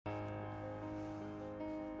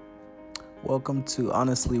Welcome to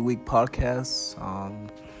Honestly Week Podcast.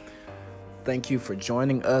 Thank you for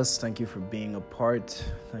joining us. Thank you for being a part.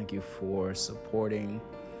 Thank you for supporting.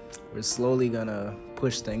 We're slowly gonna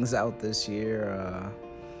push things out this year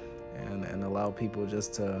and allow people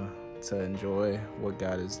just to enjoy what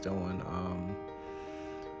God is doing.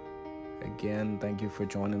 Again, thank you for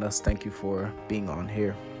joining us. Thank you for being on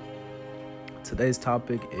here. Today's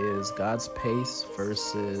topic is God's pace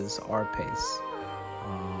versus our pace.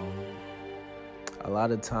 A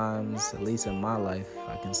lot of times, at least in my life,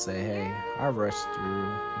 I can say, hey, I rushed through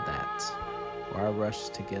that, or I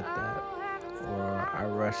rushed to get that, or I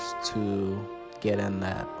rushed to get in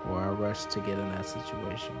that, or I rushed to get in that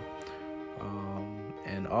situation.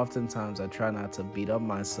 And oftentimes I try not to beat up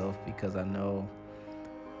myself because I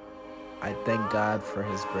thank God for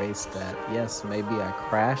his grace that, yes, maybe I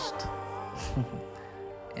crashed.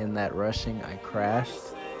 In that rushing, I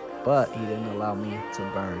crashed, but he didn't allow me to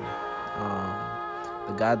burn.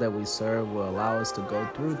 The God that we serve will allow us to go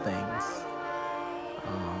through things,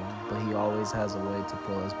 but he always has a way to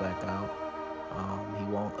pull us back out. He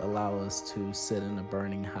won't allow us to sit in a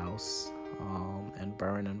burning house and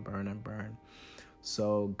burn and burn and burn.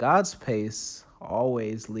 So God's pace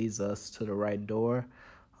always leads us to the right door,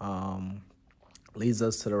 leads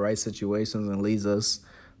us to the right situations, and leads us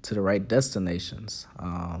to the right destinations.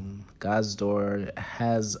 God's door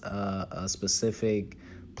has a specific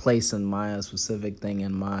place in mind, a specific thing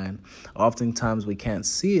in mind. Oftentimes we can't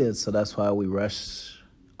see it, so that's why we rush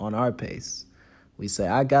on our pace. We say,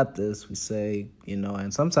 I got this. We say,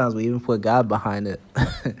 and sometimes we even put God behind it.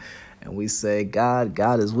 And we say, God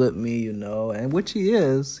is with me, and which he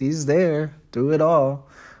is. He's there through it all.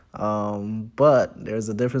 But there's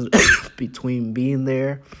a difference between being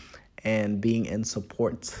there and being in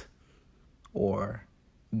support, or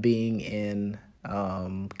being in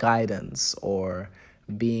guidance, or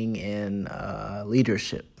being in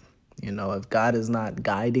leadership. If God is not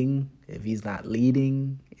guiding, if he's not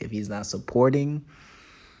leading, if he's not supporting,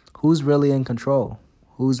 who's really in control?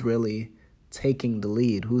 Who's really taking the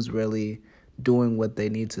lead? Who's really doing what they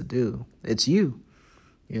need to do? It's you,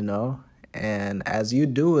 and as you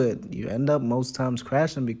do it, you end up most times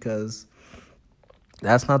crashing because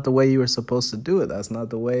that's not the way you were supposed to do it. That's not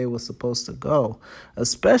the way it was supposed to go,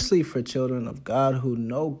 especially for children of God who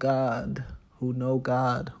know God.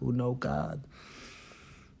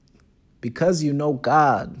 Because you know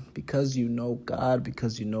God,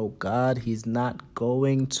 he's not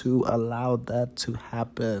going to allow that to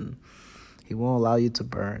happen. He won't allow you to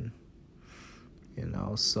burn.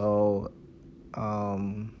 So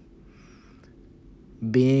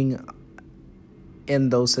being in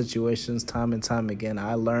those situations time and time again,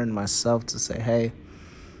 I learned myself to say, hey,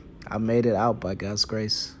 I made it out by God's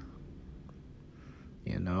grace.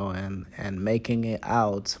 And making it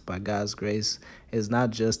out by God's grace is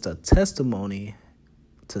not just a testimony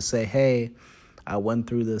to say, hey, I went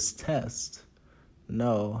through this test.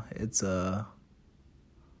 No, it's a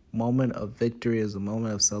moment of victory, it's a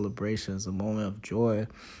moment of celebration, it's a moment of joy,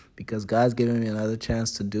 because God's giving me another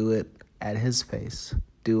chance to do it at his pace,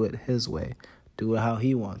 do it his way, do it how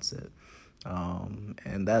he wants it.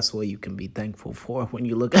 And that's what you can be thankful for when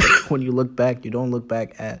you look back. You don't look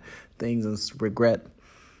back at things and regret.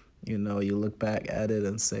 You look back at it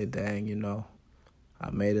and say, dang, I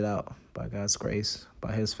made it out by God's grace,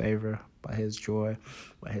 by his favor, by his joy,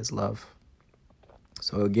 by his love.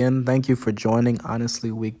 So again, thank you for joining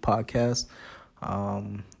Honestly Week Podcast.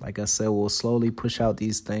 Like I said, we'll slowly push out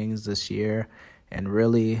these things this year and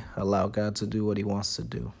really allow God to do what he wants to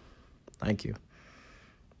do. Thank you.